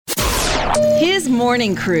His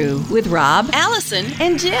morning crew with Rob, Allison,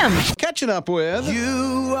 and Jim. Catching up with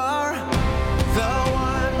You are the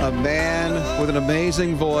one. a man with an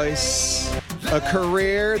amazing voice, a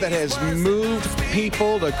career that has moved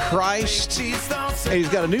people to Christ, and he's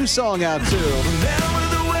got a new song out too.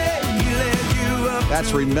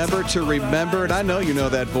 That's Remember to Remember, and I know you know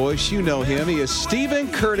that voice. You know him. He is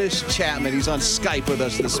Steven Curtis Chapman. He's on Skype with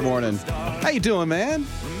us this morning. How you doing, man?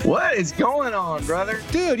 What is going on, brother?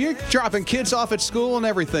 Dude, you're dropping kids off at school and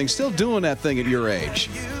everything. Still doing that thing at your age.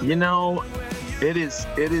 You know, it is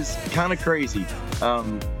kind of crazy.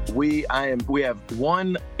 We have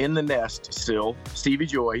one in the nest still, Stevie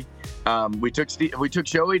Joy. We took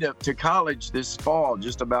Joey to college this fall,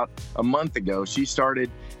 just about a month ago. She started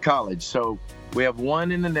college, so we have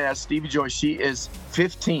one in the nest, Stevie Joy. She is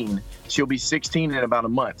 15. She'll be 16 in about a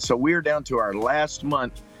month. So we're down to our last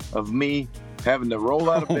month of me having to roll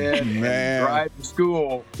out of bed and drive to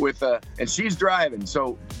school and she's driving.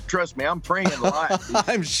 So trust me, I'm praying a lot.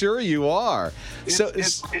 I'm sure you are.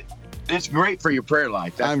 It's great for your prayer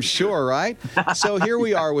life. I'm sure, right? So here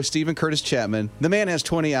we are with Steven Curtis Chapman. The man has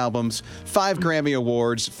 20 albums, 5 Grammy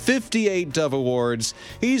Awards, 58 Dove Awards.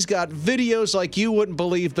 He's got videos like you wouldn't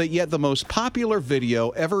believe, but yet the most popular video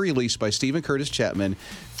ever released by Steven Curtis Chapman,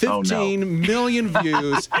 15 million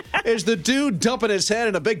views, is the dude dumping his head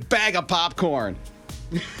in a big bag of popcorn.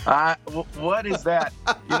 What is that?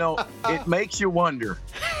 You know, it makes you wonder.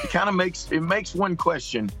 It makes one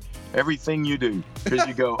question everything you do, because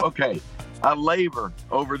you go, okay, I labor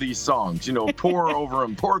over these songs, pour over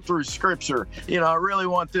them, pour through scripture. I really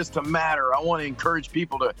want this to matter. I want to encourage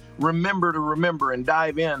people to remember and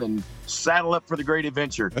dive in and saddle up for the great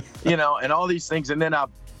adventure, and all these things. And then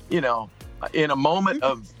in a moment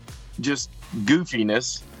of just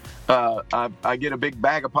goofiness, I get a big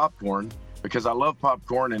bag of popcorn because I love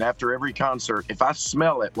popcorn. And after every concert, if I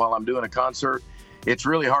smell it while I'm doing a concert, it's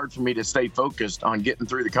really hard for me to stay focused on getting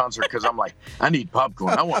through the concert because I'm like, I need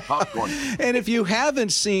popcorn. I want popcorn. And if you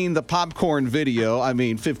haven't seen the popcorn video,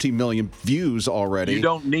 15 million views already. You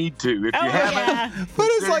don't need to. If you haven't, but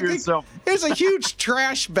it's a huge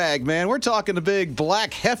trash bag, man. We're talking a big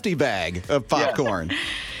black hefty bag of popcorn.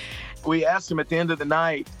 Yes. We asked him at the end of the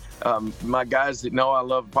night, my guys that know I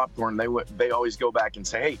love popcorn, they always go back and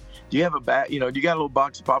say, hey, do you have a bag? Do you got a little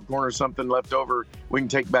box of popcorn or something left over we can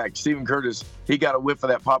take back? Steven Curtis, he got a whiff of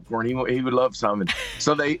that popcorn. He would love some. And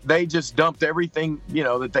so they just dumped everything,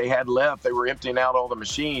 that they had left. They were emptying out all the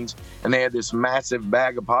machines, and they had this massive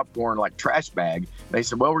bag of popcorn, like trash bag. They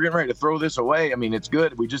said, well, we're getting ready to throw this away. It's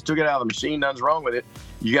good. We just took it out of the machine. Nothing's wrong with it.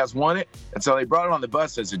 You guys want it? And so they brought it on the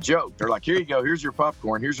bus as a joke. They're like, here you go. Here's your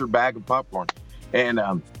popcorn. Here's your bag of popcorn. And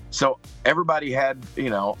so everybody had,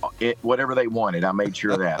 whatever they wanted. I made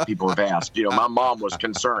sure of that. People have asked. My mom was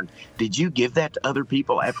concerned. Did you give that to other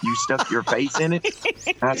people after you stuck your face in it?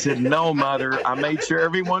 I said, no, Mother. I made sure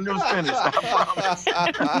everyone was finished.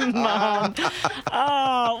 I promise. Mom.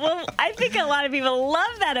 Oh, well, I think a lot of people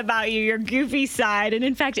love that about you, your goofy side. And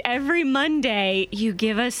in fact, every Monday, you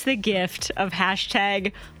give us the gift of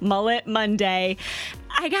 #Mullet Monday.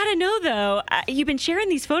 I got to know, though, you've been sharing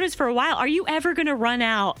these photos for a while. Are you ever going to run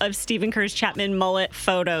out of Steven Curtis Chapman mullet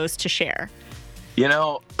photos to share?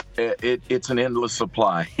 It's an endless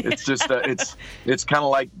supply. It's just it's kind of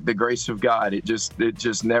like the grace of God. It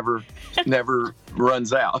just never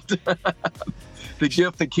runs out. The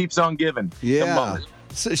gift that keeps on giving. Yeah.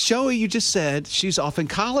 So, Joey, you just said she's off in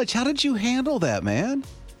college. How did you handle that, man?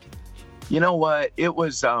 You know what? It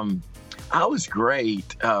was I was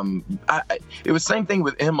great. It was the same thing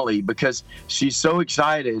with Emily because she's so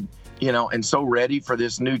excited, and so ready for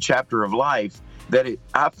this new chapter of life that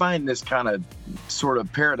I find this kind of sort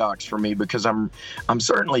of paradox for me because I'm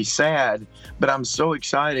certainly sad, but I'm so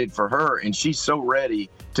excited for her and she's so ready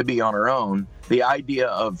to be on her own. The idea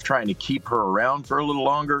of trying to keep her around for a little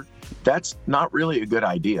longer, that's not really a good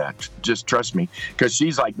idea. Just trust me, because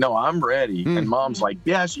she's like, no, I'm ready. And Mom's like,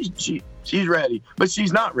 yeah, she's ready, but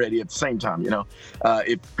she's not ready at the same time.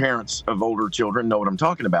 If parents of older children know what I'm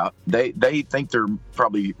talking about, they think they're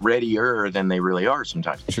probably readier than they really are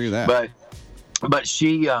sometimes. True that. But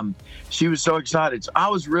she was so excited. So I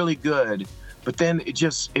was really good, but then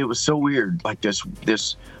it was so weird. Like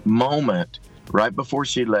this moment right before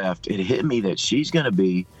she left, it hit me that she's going to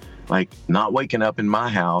be like not waking up in my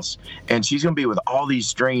house, and she's going to be with all these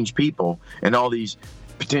strange people and all these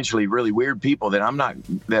potentially really weird people that I'm not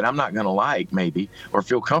going to like maybe or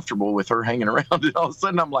feel comfortable with her hanging around. And all of a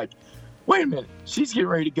sudden I'm like, wait a minute, she's getting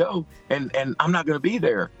ready to go, and I'm not going to be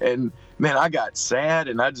there. And man, I got sad,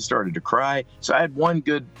 and I just started to cry. So I had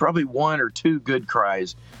probably one or two good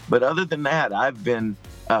cries, but other than that, I've been.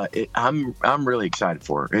 I'm really excited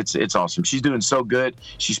for her. It's awesome. She's doing so good.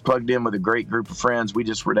 She's plugged in with a great group of friends. We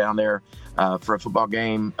just were down there for a football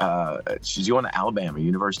game. She's going to Alabama,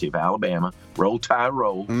 University of Alabama. Roll Tide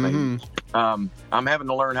roll. I'm having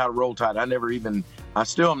to learn how to roll tide. I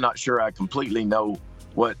still am not sure I completely know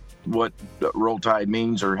what roll tide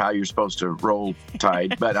means or how you're supposed to roll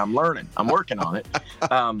tide, but I'm learning. I'm working on it.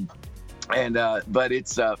 But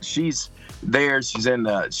it's she's there.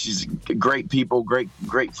 She's great people, great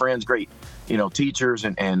friends, great teachers,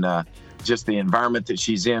 and just the environment that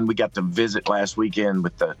she's in. We got to visit last weekend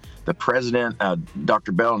with the president,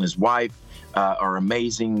 Dr. Bell, and his wife. Are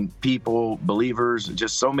amazing people, believers,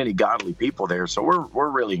 just so many godly people there. So we're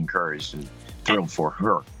really encouraged and thrilled for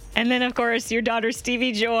her. And then, of course, your daughter,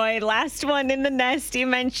 Stevie Joy, last one in the nest. You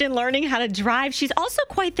mentioned learning how to drive. She's also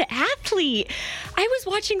quite the athlete. I was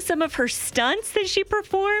watching some of her stunts that she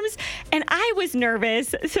performs, and I was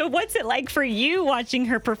nervous. So what's it like for you watching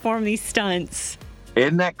her perform these stunts?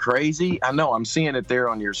 Isn't that crazy? I know. I'm seeing it there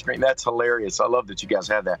on your screen. That's hilarious. I love that you guys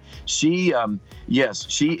have that. She, yes,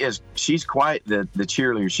 she's quite the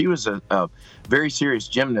cheerleader. She was a very serious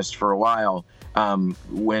gymnast for a while.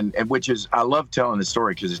 Which is, I love telling the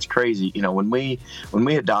story because it's crazy. When we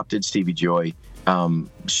adopted Stevie Joy,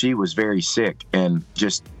 she was very sick and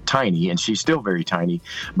just tiny, and she's still very tiny,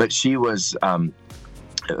 but she was, all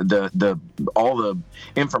the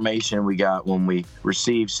information we got when we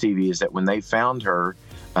received Stevie is that when they found her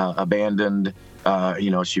abandoned,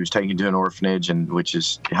 she was taken to an orphanage, and which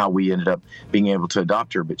is how we ended up being able to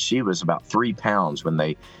adopt her. But she was about 3 pounds when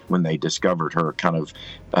they discovered her, kind of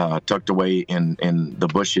tucked away in the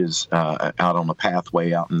bushes out on a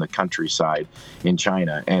pathway out in the countryside in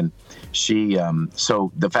China. And she,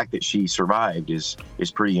 so the fact that she survived is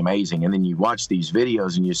pretty amazing. And then you watch these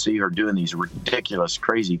videos and you see her doing these ridiculous,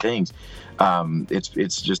 crazy things.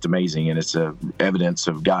 It's just amazing, and it's evidence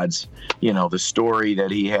of God's, the story that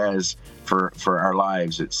He has for our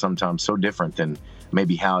lives. It's sometimes so different than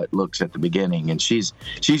maybe how it looks at the beginning. And she's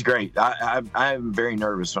great. I'm very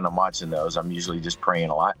nervous when I'm watching those. I'm usually just praying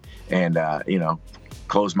a lot and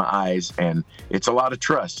close my eyes, and it's a lot of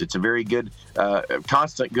trust. It's a very good,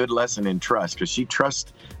 constant good lesson in trust, because she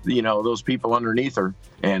trusts, those people underneath her.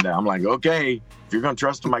 And I'm like, okay, if you're going to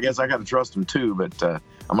trust them, I guess I got to trust them too. But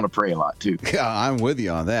I'm going to pray a lot too. Yeah, I'm with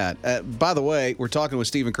you on that. By the way, we're talking with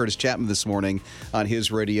Steven Curtis Chapman this morning on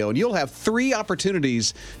his radio, and you'll have 3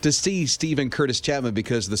 opportunities to see Steven Curtis Chapman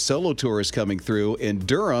because the solo tour is coming through in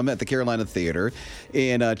Durham at the Carolina Theater,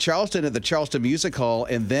 in Charleston at the Charleston Music Hall,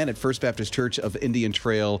 and then at First Baptist Church of Indian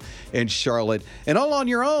Trail in Charlotte. And all on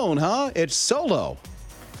your own, huh? It's solo.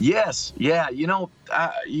 Yes. Yeah.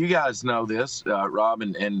 You guys know this, Rob,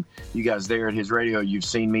 and you guys there at his radio. You've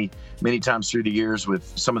seen me many times through the years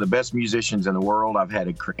with some of the best musicians in the world. I've had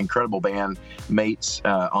incredible band mates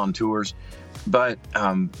on tours. But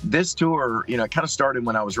this tour, it kind of started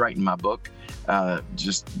when I was writing my book,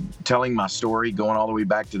 just telling my story, going all the way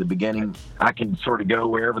back to the beginning. I can sort of go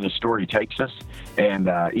wherever the story takes us. And,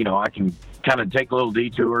 I can kind of take little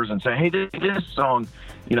detours and say, hey, this song,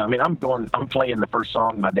 I'm playing the first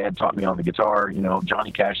song my dad taught me on the guitar,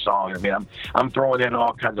 Johnny Cash song. I'm throwing in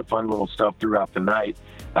all kinds of fun little stuff throughout the night,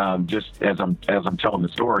 just as I'm telling the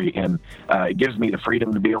story. And it gives me the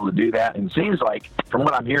freedom to be able to do that. And it seems like, from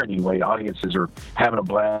what I'm hearing anyway, audiences are having a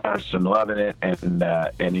blast and loving it and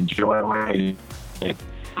enjoying it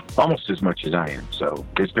almost as much as I am. So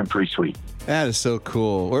it's been pretty sweet. That is so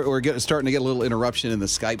cool. We're starting to get a little interruption in the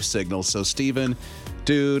Skype signal. So, Steven,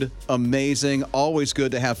 dude, amazing. Always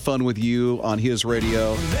good to have fun with you on his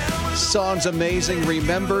radio. Song's amazing.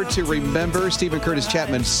 Remember to remember Steven Curtis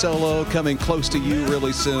Chapman solo coming close to you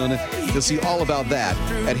really soon. You'll see all about that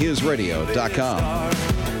at hisradio.com.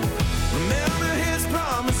 Remember His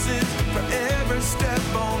promises for every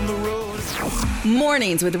step on the road.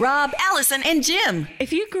 Mornings with Rob, Allison, and Jim.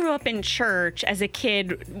 If you grew up in church as a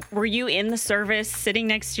kid, were you in the service sitting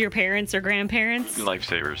next to your parents or grandparents?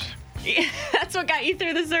 Lifesavers. That's what got you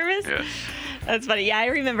through the service? Yes. That's funny. Yeah, I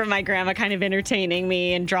remember my grandma kind of entertaining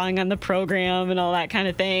me and drawing on the program and all that kind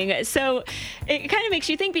of thing. So it kind of makes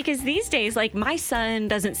you think, because these days, like, my son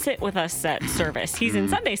doesn't sit with us at service. He's in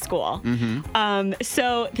Sunday school.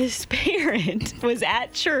 So this parent was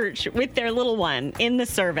at church with their little one in the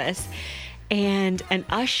service. and an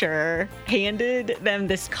usher handed them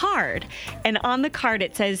this card. And on the card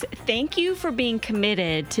it says, "Thank you for being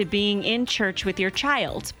committed to being in church with your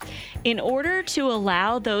child. In order to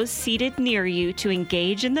allow those seated near you to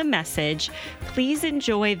engage in the message, please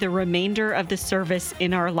enjoy the remainder of the service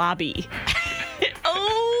in our lobby."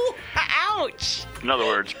 Oh, ouch. In other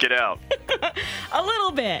words, get out. A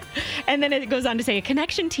little bit. And then it goes on to say, "A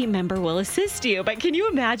connection team member will assist you." But can you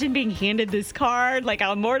imagine being handed this card? Like,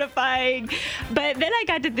 how mortifying. But then I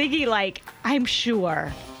got to thinking, like, I'm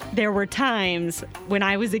sure there were times when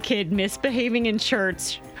I was a kid misbehaving in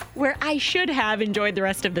church where I should have enjoyed the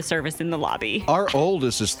rest of the service in the lobby. Our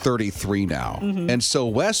oldest is 33 now, and so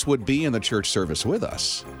Wes would be in the church service with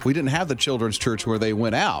us. We didn't have the children's church where they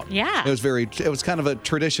went out. Yeah. It was kind of a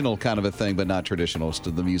traditional kind of a thing, but not traditional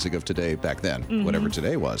to the music of today back then, whatever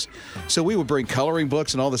today was. So we would bring coloring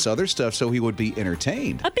books and all this other stuff so he would be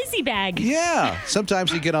entertained. A busy bag. Yeah.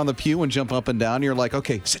 Sometimes you get on the pew and jump up and down. You're like,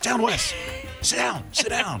 okay, sit down, Wes. Sit down. Sit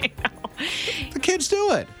down. The kids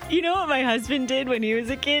do it. You know what my husband did when he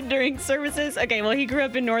was a kid during services? Okay, well, he grew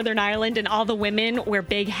up in Northern Ireland, and all the women wear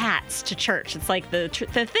big hats to church. It's like the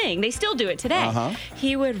thing. They still do it today.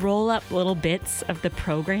 He would roll up little bits of the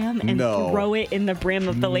program and throw it in the brim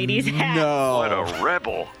of the ladies' hats. No. What a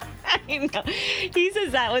rebel. I know. He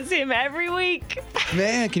says that was him every week.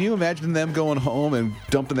 Man, can you imagine them going home and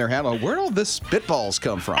dumping their hat on? Where'd all this spitballs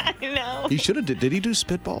come from? I know. He should have. Did he do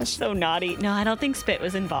spitballs? So naughty. No, I don't think spit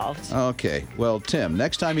was involved. Okay. Well, Tim,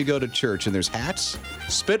 next time you go to church and there's hats,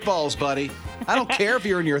 spitballs, buddy. I don't care if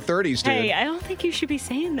you're in your 30s, dude. Hey, I don't think you should be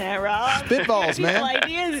saying that, Rob. Spitballs, man.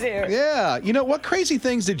 Ideas here. Yeah. You know, what crazy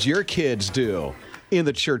things did your kids do in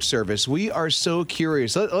the church service? We are so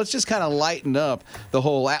curious. Let's just kind of lighten up the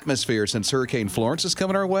whole atmosphere since Hurricane Florence is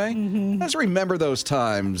coming our way. Let's remember those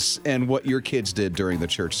times and what your kids did during the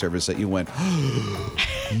church service that you went,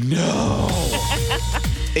 no.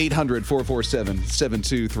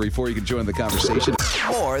 800-447-7234. You can join the conversation.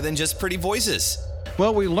 More than just pretty voices.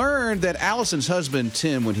 Well, we learned that Allison's husband,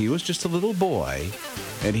 Tim, when he was just a little boy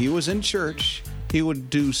and he was in church, he would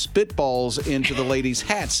do spitballs into the ladies'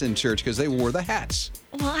 hats in church because they wore the hats.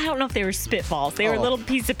 Well, I don't know if they were spitballs. They were a little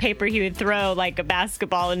piece of paper he would throw like a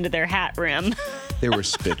basketball into their hat rim. They were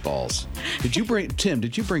spitballs. Tim,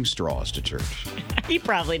 did you bring straws to church? He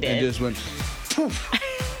probably did. And just went, poof,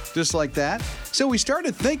 just like that. So we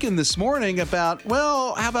started thinking this morning about,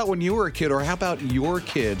 well, how about when you were a kid, or how about your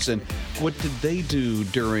kids, and what did they do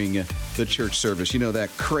during the church service? You know,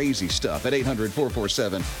 that crazy stuff at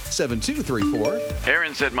 800-447-7234.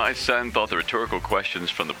 Aaron said my son thought the rhetorical questions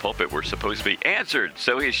from the pulpit were supposed to be answered,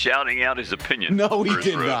 so he's shouting out his opinion. No, he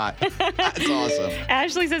did not. That's awesome.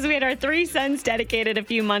 Ashley says we had our 3 sons dedicated a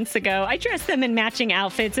few months ago. I dressed them in matching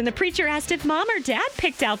outfits, and the preacher asked if mom or dad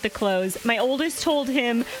picked out the clothes. My oldest told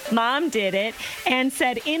him mom did it and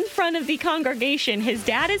said in front of the congregation his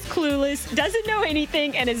dad is clueless, doesn't know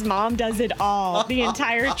anything, and his mom does it all. The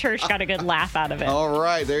entire church got a good laugh out of it. All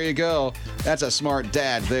right, there you go. That's a smart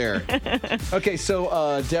dad there. Okay,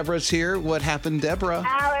 so Deborah's here. What happened, Deborah?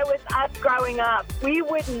 Oh, it was us growing up. We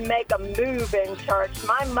wouldn't make a move in church.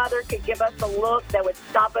 My mother could give us a look that would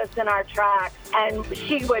stop us in our tracks, and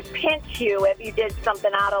she would pinch you if you did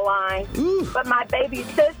something out of line. Ooh. But my baby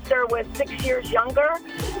sister was 6 years younger,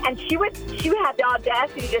 and she had the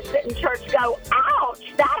audacity to sit in church and go,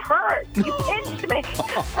 ouch, that hurt. You pinched me.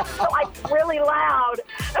 Like really loud.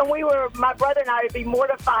 And my brother and I would be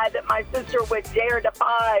mortified that my sister would dare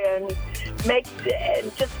defy and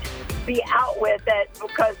just be out with it,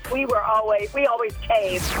 because we always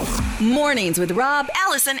caved. Mornings with Rob,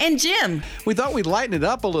 Allison, and Jim. We thought we'd lighten it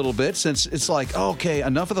up a little bit since it's like, okay,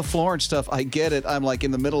 enough of the Florence stuff. I get it. I'm like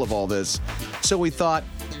in the middle of all this. So we thought,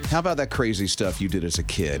 how about that crazy stuff you did as a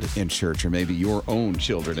kid in church, or maybe your own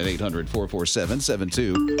children at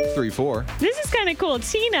 800-447-7234. This is kind of cool.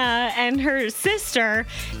 Tina and her sister,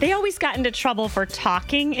 they always got into trouble for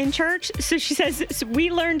talking in church. So she says, we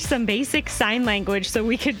learned some basic sign language so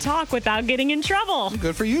we could talk without getting in trouble.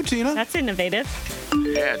 Good for you, Tina. That's innovative.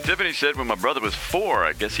 Yeah, Tiffany said when my brother was 4,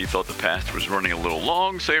 I guess he thought the pastor was running a little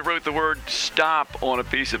long, so he wrote the word stop on a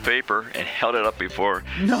piece of paper and held it up before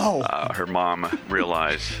her mom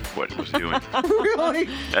realized what he was doing. Really?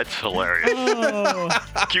 That's hilarious. Oh.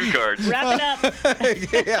 Cue cards. Wrap it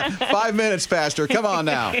up. Yeah, 5 minutes, Pastor. Come on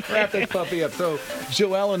now. Wrap this puppy up. So,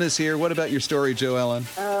 Joellen is here. What about your story, Joellen?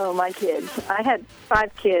 Oh, my kids. I had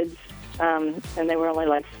 5 kids, and they were only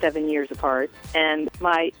like 7 years apart. And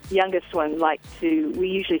my youngest one we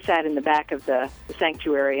usually sat in the back of the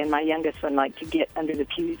sanctuary, and my youngest one liked to get under the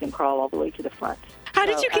pews and crawl all the way to the front. How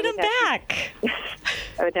did you get him back?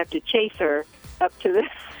 I would have to chase her up to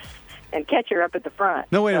and catch her up at the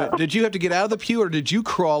front. No, wait a minute. Did you have to get out of the pew, or did you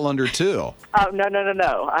crawl under too? Oh,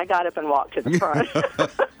 no. I got up and walked to the front.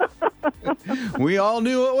 We all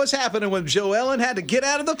knew what was happening when Joellen had to get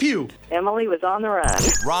out of the pew. Emily was on the run.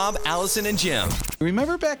 Rob, Allison, and Jim.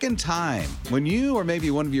 Remember back in time when you or maybe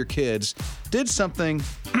one of your kids did something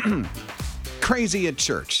crazy at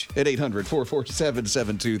church at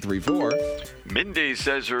 800-447-7234. Mindy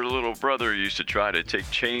says her little brother used to try to take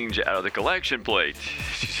change out of the collection plate.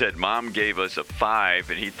 She said Mom gave us a 5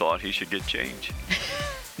 and he thought he should get change.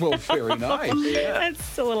 Well, very nice. Yeah.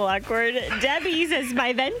 That's a little awkward. Debbie says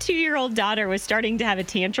my then 2-year-old daughter was starting to have a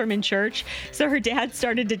tantrum in church, so her dad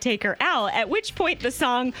started to take her out, at which point the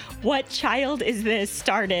song "What Child Is This"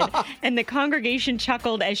 started, and the congregation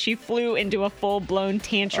chuckled as she flew into a full-blown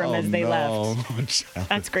tantrum as they left.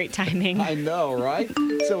 That's great timing. I know, right?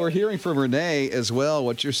 So we're hearing from Renee as well.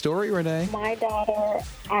 What's your story, Renee? My daughter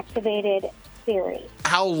activated Siri.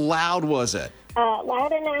 How loud was it?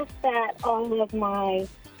 Loud enough that all of my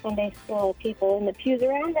Sunday school people in the pews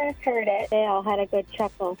around us heard it. They all had a good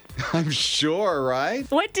chuckle. I'm sure, right?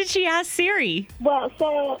 What did she ask Siri? Well,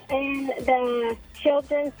 so in the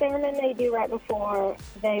children's sermon they do right before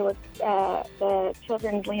they would, the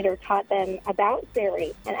children's leader taught them about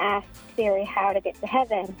Siri and asked Siri how to get to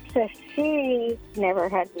heaven. So she never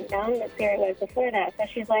had known that Siri was before that. So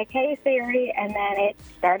she's like, "Hey Siri," and then it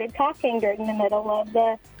started talking during the middle of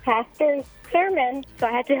the pastor's sermon. So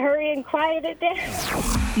I had to hurry and quiet it down.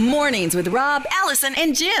 Mornings with Rob, Allison,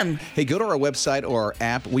 and Jim. Hey, go to our website or our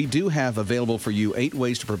app. We do have available for you 8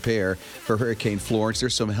 ways to prepare for Hurricane Florence.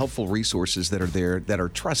 There's some helpful resources that are there that are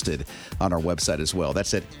trusted on our website as well.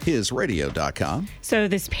 That's at hisradio.com. So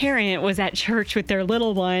this parent was at church with their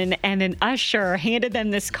little one, and an usher handed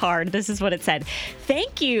them this card. This is what it said.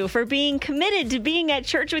 "Thank you for being committed to being at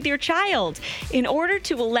church with your child. In order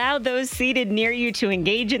to allow those seated near you to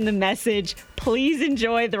engage in the message, please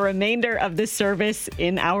enjoy the remainder of the service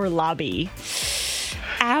in our lobby."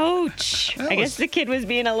 Ouch. I guess the kid was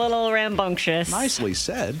being a little rambunctious. Nicely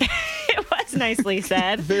said. It was nicely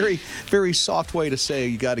said. Very, very soft way to say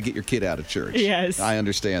you got to get your kid out of church. Yes. I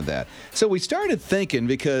understand that. So we started thinking,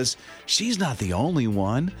 because she's not the only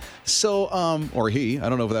one. So, or he, I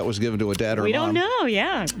don't know if that was given to a dad or a mom. We don't know,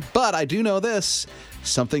 yeah. But I do know this.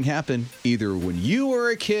 Something happened either when you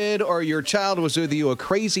were a kid or your child was with you, a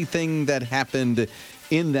crazy thing that happened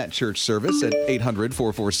in that church service at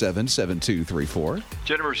 800-447-7234.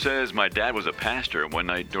 Jennifer says my dad was a pastor, and one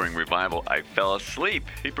night during revival, I fell asleep.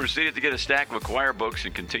 He proceeded to get a stack of choir books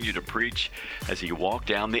and continued to preach as he walked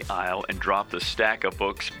down the aisle and dropped the stack of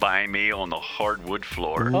books by me on the hardwood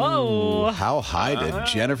floor. Oh. How high did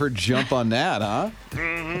Jennifer jump on that, huh?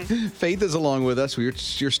 Mm-hmm. Faith is along with us.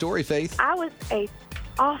 Your story, Faith. I was a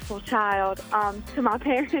awful child to my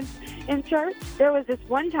parents in church. There was this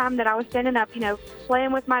one time that I was standing up,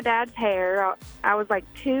 playing with my dad's hair. I was like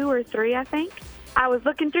 2 or 3, I think. I was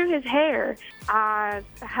looking through his hair. I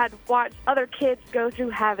had watched other kids go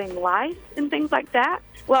through having lice and things like that.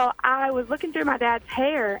 Well, I was looking through my dad's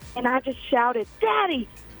hair, and I just shouted, "Daddy,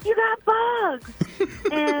 you got bugs!"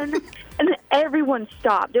 and everyone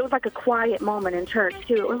stopped. It was like a quiet moment in church,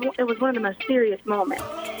 too. It was one of the most serious moments.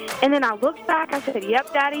 And then I looked back. I said,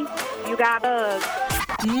 "Yep, Daddy, you got bugs."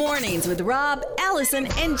 Mornings with Rob, Allison,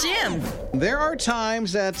 and Jim. There are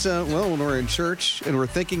times that, when we're in church and we're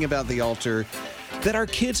thinking about the altar, that our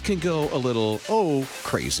kids can go a little,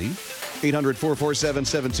 crazy.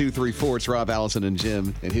 800-447-7234. It's Rob, Allison, and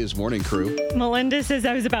Jim and his morning crew. Melinda says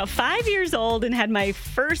I was about 5 years old and had my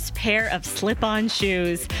first pair of slip-on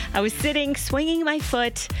shoes. I was sitting, swinging my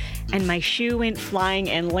foot, and my shoe went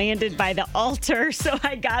flying and landed by the altar. So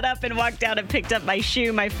I got up and walked out and picked up my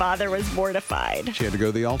shoe. My father was mortified. She had to go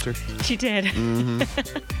to the altar. She did. Mm-hmm.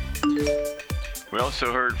 We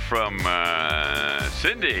also heard from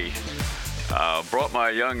Cindy. Brought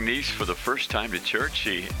my young niece for the first time to church.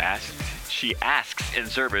 She asks in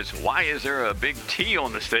service, "Why is there a big T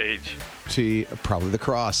on the stage?" T, probably the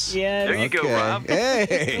cross. Yeah. There you go, Rob.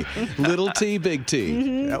 Hey, little T, big T.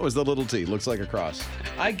 Mm-hmm. That was the little T. Looks like a cross.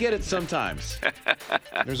 I get it sometimes.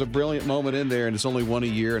 There's a brilliant moment in there, and it's only one a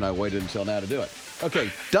year, and I waited until now to do it. Okay,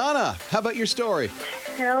 Donna, how about your story?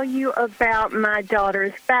 Tell you about my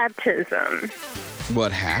daughter's baptism.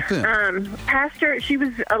 What happened? Pastor, she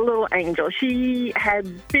was a little angel. She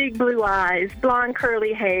had big blue eyes, blonde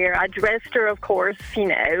curly hair. I dressed her, of course,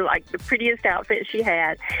 like the prettiest outfit she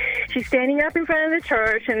had. She's standing up in front of the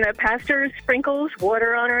church, and the pastor sprinkles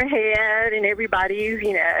water on her head, and everybody's,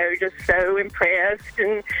 just so impressed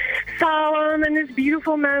and solemn in this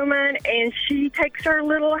beautiful moment. And she takes her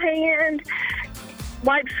little hand,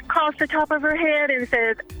 wipes across the top of her head, and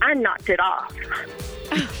says, "I knocked it off."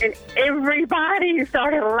 And everybody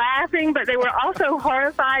started laughing, but they were also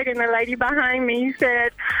horrified. And the lady behind me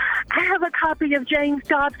said, I have a copy of James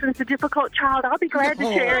Dobson's The Difficult Child. I'll be glad to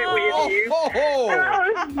share it with you. And I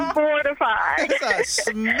was mortified. That's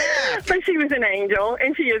a smack. But she was an angel,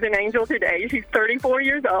 and she is an angel today. She's 34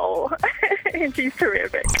 years old, and she's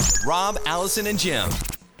terrific. Rob, Allison, and Jim.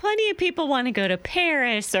 Plenty of people want to go to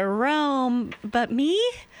Paris or Rome, but me?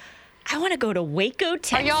 I want to go to Waco,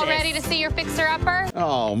 Texas. Are y'all ready to see your fixer-upper?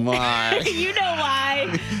 Oh, my. You know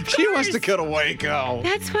why. She wants to go to Waco.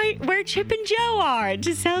 That's where Chip and Jo are. It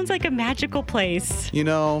just sounds like a magical place. You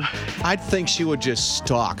know, I think she would just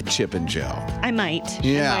stalk Chip and Jo. I might.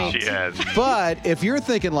 Yeah. She has. But if you're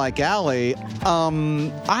thinking like Allie,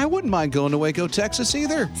 I wouldn't mind going to Waco, Texas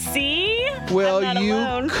either. See? Well, I'm not you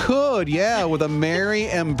alone. could, yeah, with a merry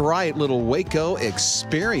and bright little Waco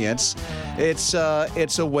experience. It's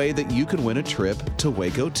a way that you can win a trip to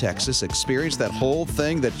Waco, Texas. Experience that whole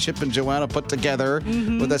thing that Chip and Joanna put together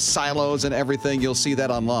with the silos and everything. You'll see that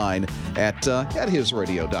online at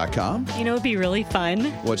hisradio.com. You know, it'd be really fun.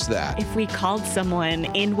 What's that? If we called someone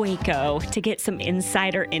in Waco to get some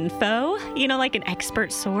insider info, you know, like an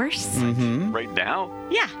expert source. Mm-hmm. Right now?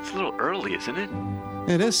 Yeah. It's a little early, isn't it?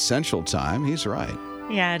 It is Central Time. He's right.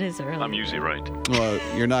 Yeah, it is early. I'm usually right. Well,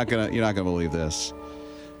 you're not gonna believe this.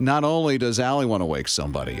 Not only does Allie want to wake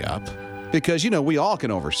somebody up, because, you know, we all can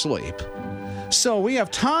oversleep. So we have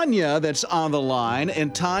Tanya that's on the line.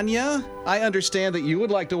 And Tanya, I understand that you would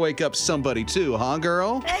like to wake up somebody too, huh,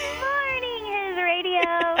 girl? Good morning, His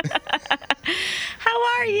Radio. How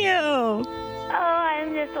are you? Oh,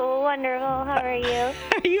 I'm just wonderful. How are you?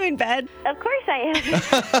 Are you in bed? Of course I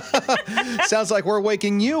am. Sounds like we're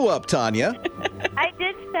waking you up, Tanya. I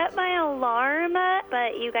did set my alarm,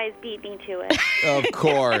 but you guys beat me to it. Of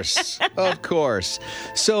course. Of course.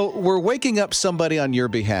 So we're waking up somebody on your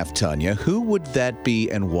behalf, Tanya. Who would that be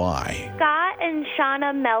and why? Scott and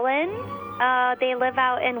Shauna Mellon. They live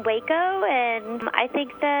out in Waco, and I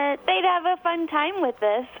think that they'd have a fun time with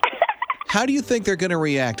this. How do you think they're going to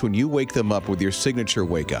react when you wake them up with your signature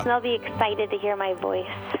wake up? They'll be excited to hear my voice.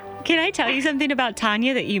 Can I tell you something about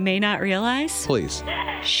Tanya that you may not realize? Please.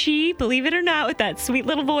 She, believe it or not, with that sweet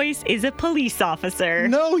little voice, is a police officer.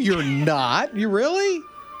 No, you're not. You really?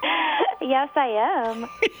 Yes, I am.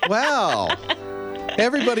 Wow.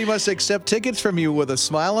 Everybody must accept tickets from you with a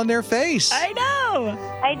smile on their face. I know.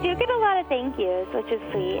 I do get a lot of thank yous, which is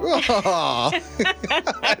sweet. Aw.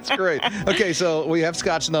 That's great. Okay, so we have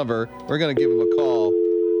Scott's number. We're going to give him a call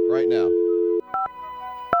right now.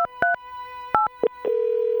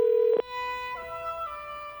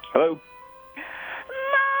 Hello.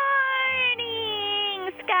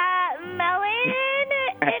 Morning, Scott Mellon.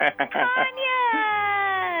 It's Tanya.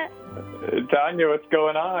 Tanya, what's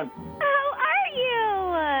going on? How are you?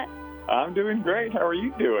 I'm doing great. How are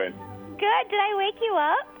you doing? Good. Did I wake you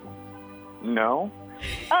up? No.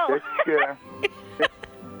 Oh.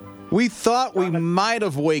 We thought we might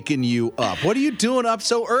have waken you up. What are you doing up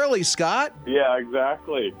so early, Scott? Yeah,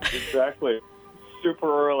 exactly.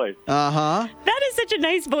 Super early. Uh-huh. That is such a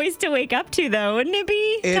nice voice to wake up to, though, wouldn't it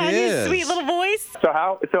be? It Tanya's is. sweet little voice. So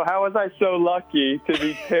how was I so lucky to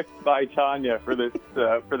be picked by Tanya for this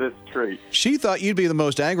treat? She thought you'd be the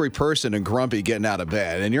most angry person and grumpy getting out of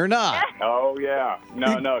bed, and you're not. Oh yeah.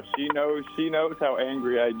 No. She knows how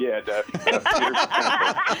angry I get.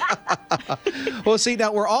 Well, see,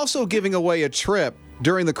 now we're also giving away a trip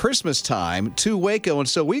during the Christmas time to Waco, and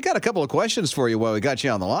so we got a couple of questions for you while we got you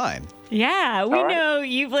on the line. Yeah, we know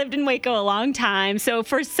you've lived in Waco a long time. So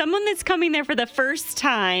for someone that's coming there for the first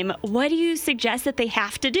time, what do you suggest that they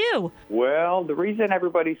have to do? Well, the reason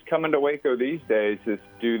everybody's coming to Waco these days is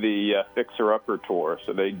to do the fixer-upper tour.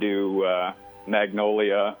 So they do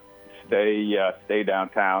Magnolia, stay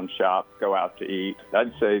downtown, shop, go out to eat.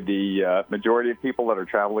 I'd say the majority of people that are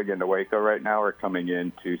traveling into Waco right now are coming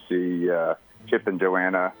in to see Chip and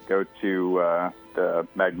Joanna go to the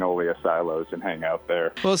Magnolia silos and hang out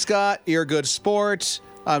there. Well, Scott, you're a good sport.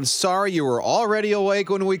 I'm sorry you were already awake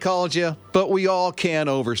when we called you, but we all can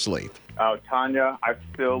oversleep. Oh, Tanya, I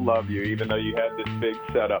still love you, even though you had this big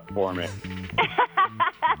setup for me.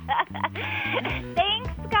 Thanks,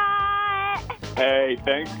 Scott. Hey,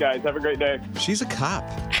 thanks, guys. Have a great day. She's a cop.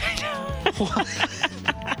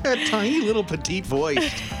 A tiny little petite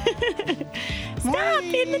voice. Stop,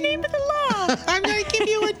 in the name of the law. I'm going to give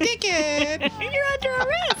you a ticket. You're under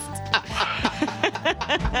arrest.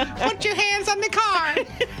 Put your hands on the car.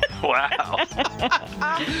 Wow.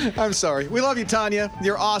 I'm sorry. We love you, Tanya.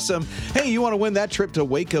 You're awesome. Hey, you want to win that trip to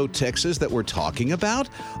Waco, Texas that we're talking about?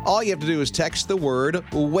 All you have to do is text the word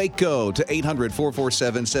Waco to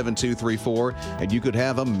 800-447-7234, and you could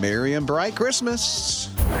have a merry and bright Christmas.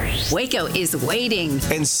 Waco is waiting.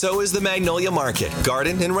 And so is the Magnolia Market,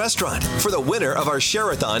 Garden, and Restaurant for the winner of our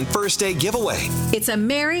Share-a-thon First Day giveaway. It's a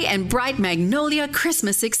merry and bright Magnolia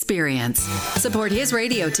Christmas experience. Support his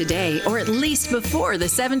radio today, or at least before the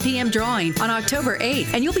 7 p.m. drawing on October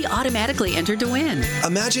 8th, and you'll be automatically entered to win.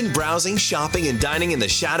 Imagine browsing, shopping, and dining in the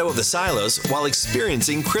shadow of the silos while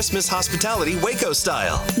experiencing Christmas hospitality Waco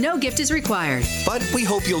style. No gift is required. But we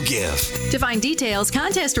hope you'll give. To find details,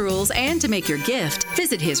 contest rules, and to make your gift,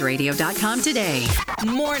 visit hisradio.com today.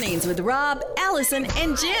 Mornings with Rob, Allison,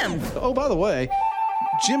 and Jim. Oh, by the way,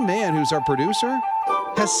 Jim Mann, who's our producer,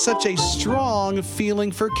 has such a strong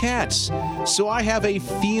feeling for cats. So I have a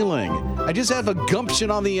feeling. I just have a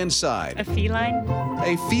gumption on the inside. A feline?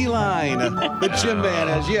 A feline. The Jim Mann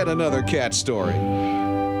has yet another cat story.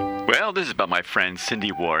 Well, this is about my friend Cindy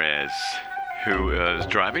Juarez, who is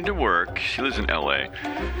driving to work. She lives in L.A.,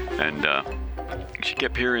 and she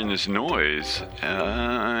kept hearing this noise,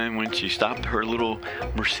 and when she stopped her little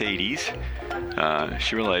Mercedes,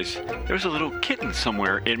 she realized there was a little kitten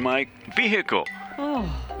somewhere in my vehicle. Oh.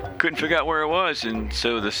 Couldn't figure out where it was, and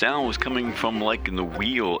so the sound was coming from like in the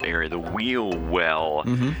wheel area, the wheel well.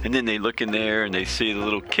 Mm-hmm. And then they look in there and they see the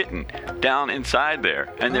little kitten down inside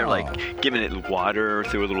there, and they're like giving it water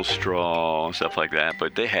through a little straw and stuff like that,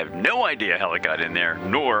 but they have no idea how it got in there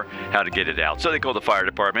nor how to get it out. So they call the fire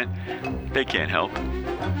department. They can't help.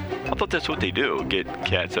 I thought that's what they do, get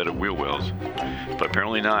cats out of wheel wells, but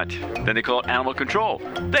apparently not. Then they called animal control.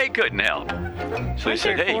 They couldn't help. So they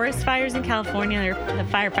said, hey, forest fires in California, the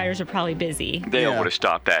firefighters are probably busy. they all would have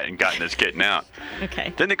stopped that and gotten this kitten out.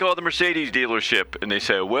 Okay. Then they called the Mercedes dealership, and they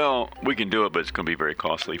said, well, we can do it, but it's going to be very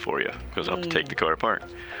costly for you because I'll have to take the car apart.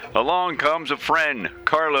 Along comes a friend,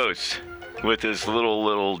 Carlos, with his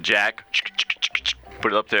little jack.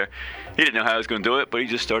 Put it up there. He didn't know how he was going to do it, but he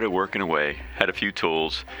just started working away. Had a few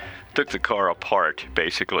tools. Took the car apart,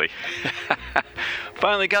 basically.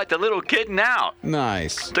 Finally got the little kitten out.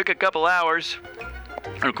 Nice. Took a couple hours.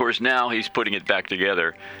 And of course, now he's putting it back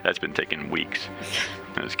together. That's been taking weeks.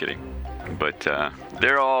 I was kidding. But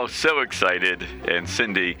they're all so excited. And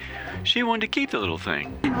Cindy, she wanted to keep the little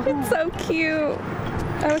thing. It's so cute.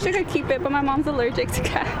 I wish I could keep it, but my mom's allergic to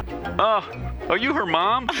cats. Oh, are you her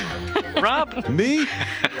mom? Rob? Me?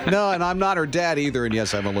 No, and I'm not her dad either, and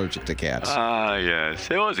yes, I'm allergic to cats. Ah, yes.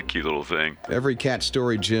 It was a cute little thing. Every cat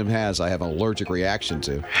story Jim has, I have an allergic reaction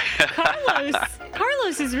to.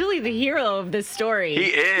 Carlos is really the hero of this story. He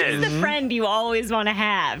is. He's the friend you always want to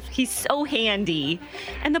have. He's so handy.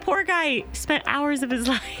 And the poor guy spent hours of his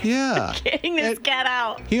life getting this cat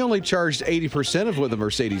out. He only charged 80% of what the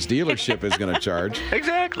Mercedes dealership is going to charge.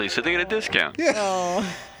 Exactly, so they get a discount. Yeah.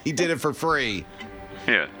 Oh. He did it for free.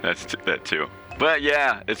 Yeah, that's that too. But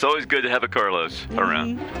yeah, it's always good to have a Carlos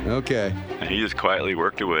around. Okay. And he just quietly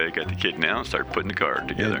worked away, got the kitten out, and started putting the car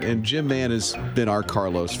together. And Jim Mann has been our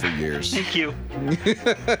Carlos for years. Thank you.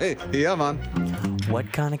 Yeah, man.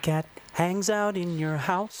 What kind of cat hangs out in your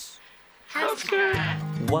house? House cat.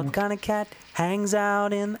 What kind of cat hangs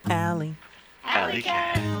out in the alley? Alley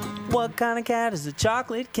cat. What kind of cat is a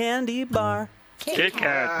chocolate candy bar? Kit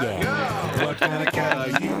Kat. Yeah. What kind of cat are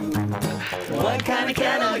you? What kind of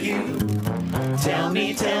cat are you? Tell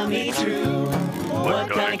me true. What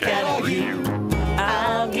kind of cat are you?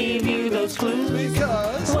 I'll give you those clues.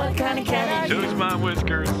 Because what kind of cat are you? Shows my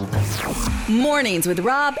whiskers. Mornings with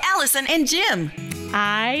Rob, Allison, and Jim.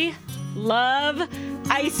 I love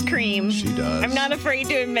ice cream. She does. I'm not afraid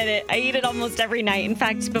to admit it. I eat it almost every night. In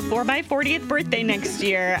fact, before my 40th birthday next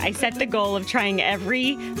year, I set the goal of trying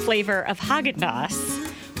every flavor of Haagen-Dazs,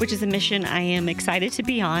 which is a mission I am excited to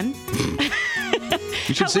be on.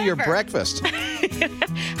 You should see your breakfast.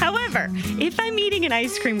 However, if I'm eating an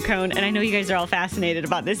ice cream cone, and I know you guys are all fascinated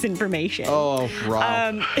about this information. Oh,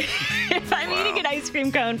 Rob. If I'm eating an ice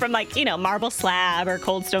cream cone from Marble Slab or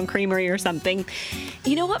Cold Stone Creamery or something,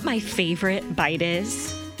 you know what my favorite bite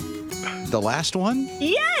is? The last one?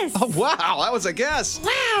 Yes. Oh, wow. That was a guess.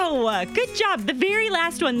 Wow. Good job. The very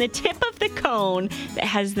last one, the tip of the cone that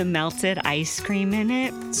has the melted ice cream in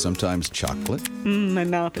it. Sometimes chocolate. My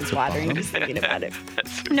mouth is watering just thinking about it.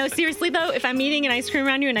 No, seriously, though, if I'm eating an ice cream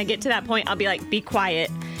around you and I get to that point, I'll be like, be quiet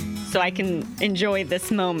so I can enjoy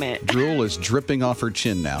this moment. Drool is dripping off her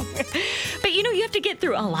chin now. But you have to get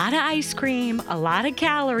through a lot of ice cream, a lot of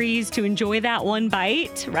calories to enjoy that one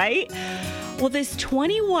bite, right? Well, this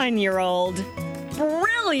 21-year-old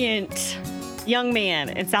brilliant young man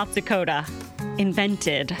in South Dakota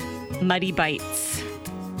invented Muddy Bites.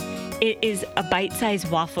 It is a bite-sized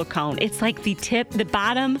waffle cone. It's like the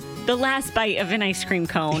bottom, the last bite of an ice cream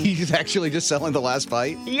cone. He's actually just selling the last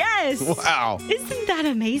bite? Yes. Wow. Isn't that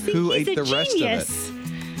amazing? Who He's ate the a rest of genius. it?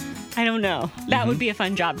 I don't know. That would be a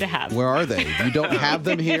fun job to have. Where are they? You don't have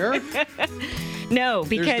them here? No,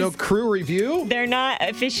 because There's no crew review? they're not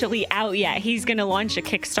officially out yet. He's going to launch a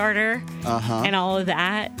Kickstarter and all of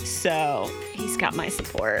that. So he's got my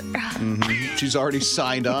support. She's already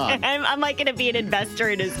signed on. I'm like going to be an investor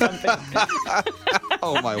in his company.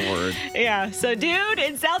 Oh, my word. Yeah. So, dude,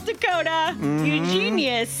 in South Dakota, you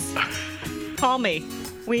genius. Call me.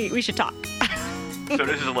 We should talk. So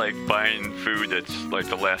this is like buying food that's like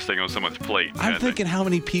the last thing on someone's plate. I'm thinking how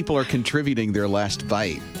many people are contributing their last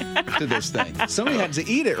bite to this thing. Somebody had to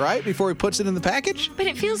eat it, right, before he puts it in the package? But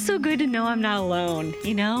it feels so good to know I'm not alone,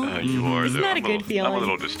 you know? You are. Isn't that a good feeling? I'm a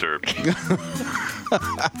little disturbed.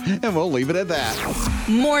 And we'll leave it at that.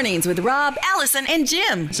 Mornings with Rob, Allison, and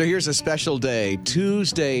Jim. So here's a special day,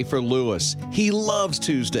 Tuesday for Lewis. He loves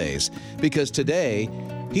Tuesdays because today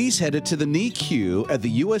he's headed to the NICU at the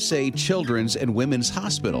USA Children's and Women's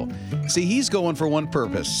Hospital. See, he's going for one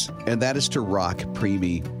purpose, and that is to rock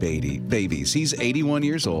preemie babies. He's 81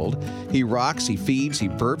 years old. He rocks, he feeds, he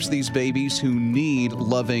burps these babies who need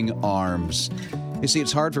loving arms. You see,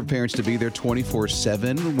 it's hard for parents to be there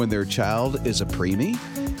 24/7 when their child is a preemie,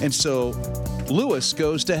 and so Lewis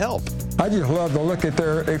goes to help. I just love to look at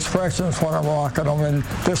their expressions when I'm rocking them, and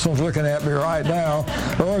this one's looking at me right now.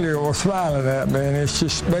 Earlier was smiling at me, and it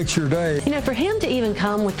just makes your day. You know, for him to even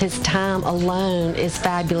come with his time alone is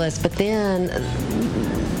fabulous, but then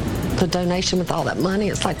the donation with all that money,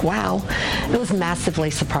 it's like, wow, it was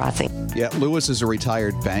massively surprising. Yeah, Lewis is a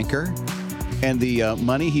retired banker, and the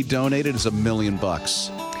money he donated is $1 million.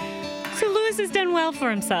 So Lewis has done well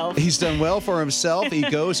for himself. He's done well for himself. He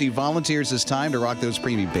goes, he volunteers his time to rock those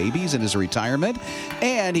preemie babies in his retirement,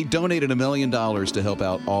 and he donated $1 million to help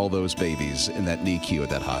out all those babies in that NICU at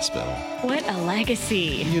that hospital. What a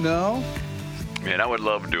legacy. You know? Man, I would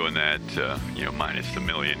love doing that, minus the $1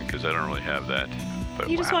 million, because I don't really have that. But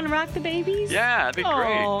You just want to rock the babies? Yeah, that'd be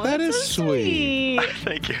great. Oh, That that's is so sweet.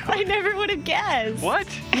 Thank you. I never would have guessed. What?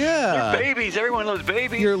 Yeah. They're babies. Everyone loves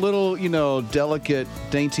babies. Your little, delicate,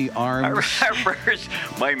 dainty arms.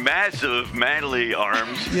 My massive, manly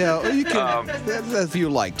arms. Yeah, you can, if you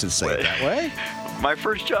like to say it that way. My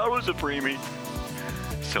first child was a preemie.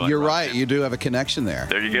 So You're right. You do have a connection there.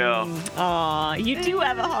 There you go. Aw, you do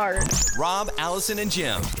have a heart. Rob, Allison, and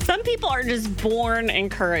Jim. Some people are just born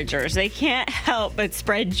encouragers. They can't help but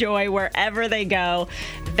spread joy wherever they go.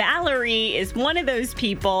 Valerie is one of those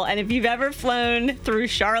people, and if you've ever flown through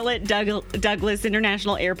Charlotte Douglas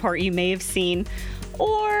International Airport, you may have seen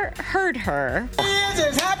or heard her.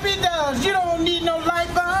 It's happy does. You don't need no light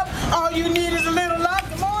bulb. All you need is a little light.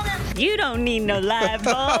 Good morning. You don't need no light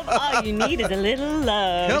bulb. All you need is a little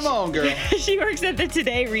love. Come on, girl. She works at the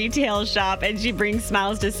Today retail shop, and she brings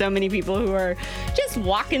smiles to so many people who are just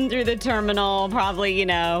walking through the terminal, probably,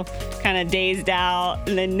 kind of dazed out.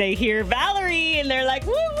 And then they hear Valerie, and they're like,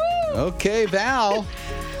 woo, woo. Okay, Val.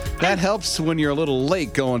 That helps when you're a little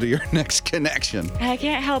late going to your next connection. I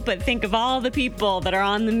can't help but think of all the people that are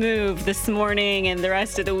on the move this morning and the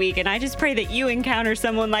rest of the week. And I just pray that you encounter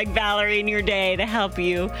someone like Valerie in your day to help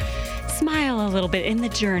you smile a little bit in the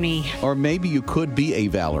journey. Or maybe you could be a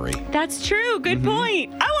Valerie. That's true. Good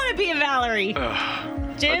point. I want to be a Valerie.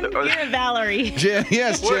 Jim, you're a Valerie. Jim,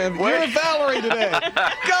 yes, Jim. You're a Valerie today.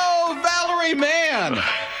 Go, Valerie man.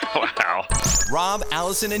 Wow. Rob,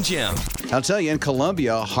 Allison, and Jim. I'll tell you, in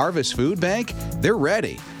Columbia, Harvest Food Bank, they're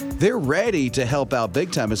ready. They're ready to help out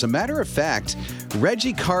big time. As a matter of fact,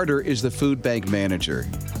 Reggie Carter is the food bank manager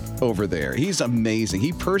over there. He's amazing.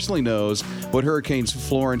 He personally knows what Hurricanes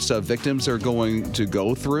Florence victims are going to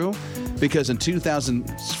go through because in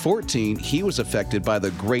 2014, he was affected by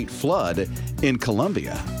the Great Flood in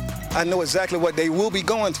Columbia. I know exactly what they will be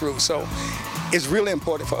going through, so it's really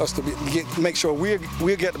important for us to make sure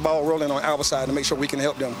we'll get the ball rolling on our side and make sure we can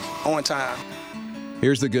help them on time.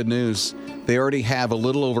 Here's the good news. They already have a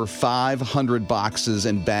little over 500 boxes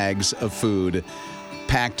and bags of food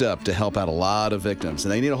packed up to help out a lot of victims.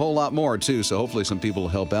 And they need a whole lot more, too, so hopefully some people will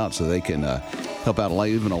help out so they can help out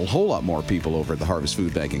even a whole lot more people over at the Harvest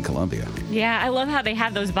Food Bank in Columbia. Yeah, I love how they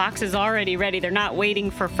have those boxes already ready. They're not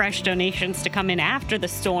waiting for fresh donations to come in after the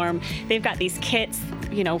storm. They've got these kits,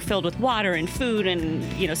 filled with water and food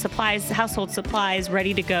and, supplies, household supplies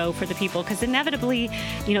ready to go for the people because inevitably,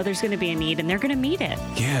 there's going to be a need and they're going to meet it.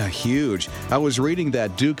 Yeah, huge. I was reading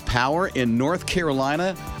that Duke Power in North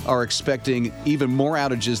Carolina are expecting even more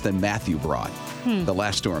outages than Matthew brought. the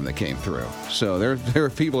last storm that came through. So there are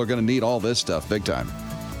people who are going to need all this stuff big time.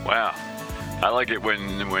 Wow. I like it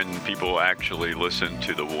when people actually listen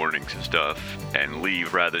to the warnings and stuff and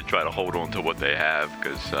leave rather than try to hold on to what they have,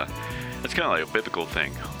 because it's kind of like a biblical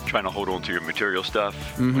thing, trying to hold on to your material stuff.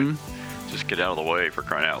 Mm-hmm. Just get out of the way, for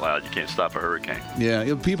crying out loud. You can't stop a hurricane.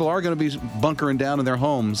 Yeah, people are going to be bunkering down in their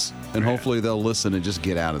homes, and hopefully they'll listen and just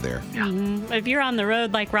get out of there. Mm-hmm. If you're on the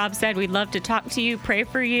road, like Rob said, we'd love to talk to you, pray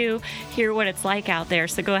for you, hear what it's like out there.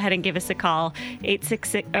 So go ahead and give us a call.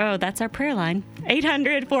 866. Oh, that's our prayer line.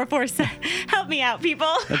 800-447. Help me out, people.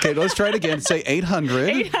 Okay, let's try it again. Say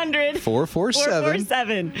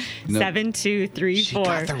 800-447. 7234. She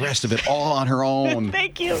got the rest of it all on her own.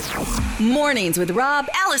 Thank you. Mornings with Rob,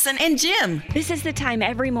 Allison, and Jim. This is the time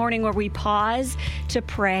every morning where we pause to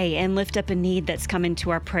pray and lift up a need that's come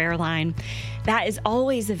into our prayer line. That is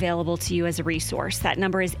always available to you as a resource. That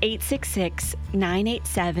number is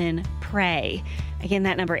 866-987-PRAY. Again,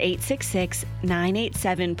 that number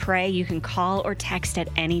 866-987-PRAY. You can call or text at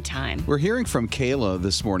any time. We're hearing from Kayla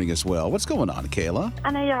this morning as well. What's going on, Kayla?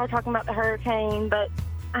 I know y'all are talking about the hurricane, but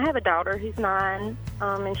I have a daughter who's 9,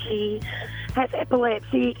 and she has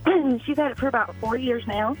epilepsy. She's had it for about 4 years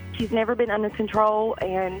now. She's never been under control,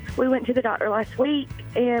 and we went to the doctor last week,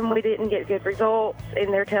 and we didn't get good results,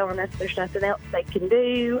 and they're telling us there's nothing else they can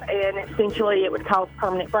do, and essentially it would cause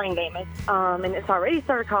permanent brain damage, and it's already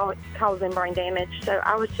started causing brain damage. So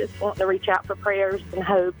I was just wanting to reach out for prayers and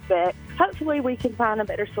hope that hopefully we can find a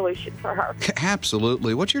better solution for her.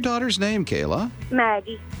 Absolutely. What's your daughter's name, Kayla?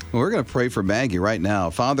 Maggie. Well, we're going to pray for Maggie right now.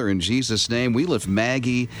 Father, in Jesus' name, we lift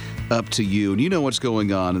Maggie up to you. And you know what's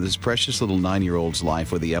going on in this precious little 9-year-old's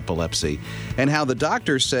life with the epilepsy, and how the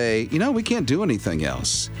doctors say, we can't do anything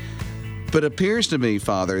else. But it appears to me,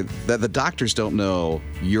 Father, that the doctors don't know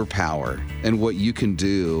your power and what you can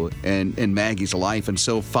do in Maggie's life. And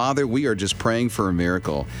so, Father, we are just praying for a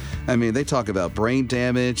miracle. I mean, they talk about brain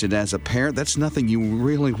damage, and as a parent, that's nothing you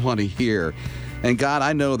really want to hear. And God,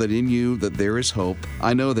 I know that in you that there is hope.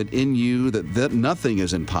 I know that in you that nothing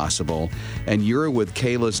is impossible. And you're with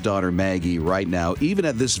Kayla's daughter, Maggie, right now, even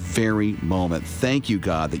at this very moment. Thank you,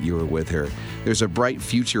 God, that you are with her. There's a bright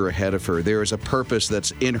future ahead of her. There is a purpose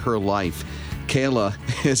that's in her life. Kayla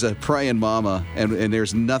is a praying mama, and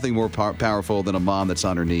there's nothing more powerful than a mom that's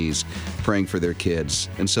on her knees praying for their kids.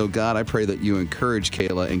 And so, God, I pray that you encourage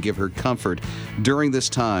Kayla and give her comfort during this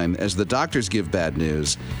time as the doctors give bad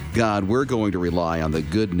news. God, we're going to rely on the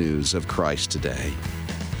good news of Christ today.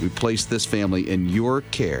 We place this family in your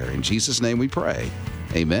care. In Jesus' name we pray.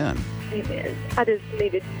 Amen. Amen. I just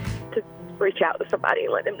needed to reach out to somebody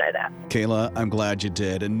and let them know that. Kayla, I'm glad you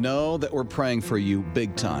did. And know that we're praying for you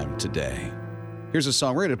big time today. Here's a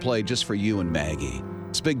song we're going to play just for you and Maggie.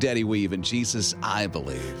 It's Big Daddy Weave and Jesus, I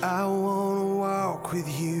Believe. I want to walk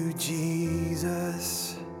with you,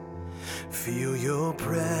 Jesus. Feel your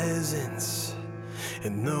presence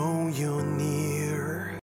and know you're near.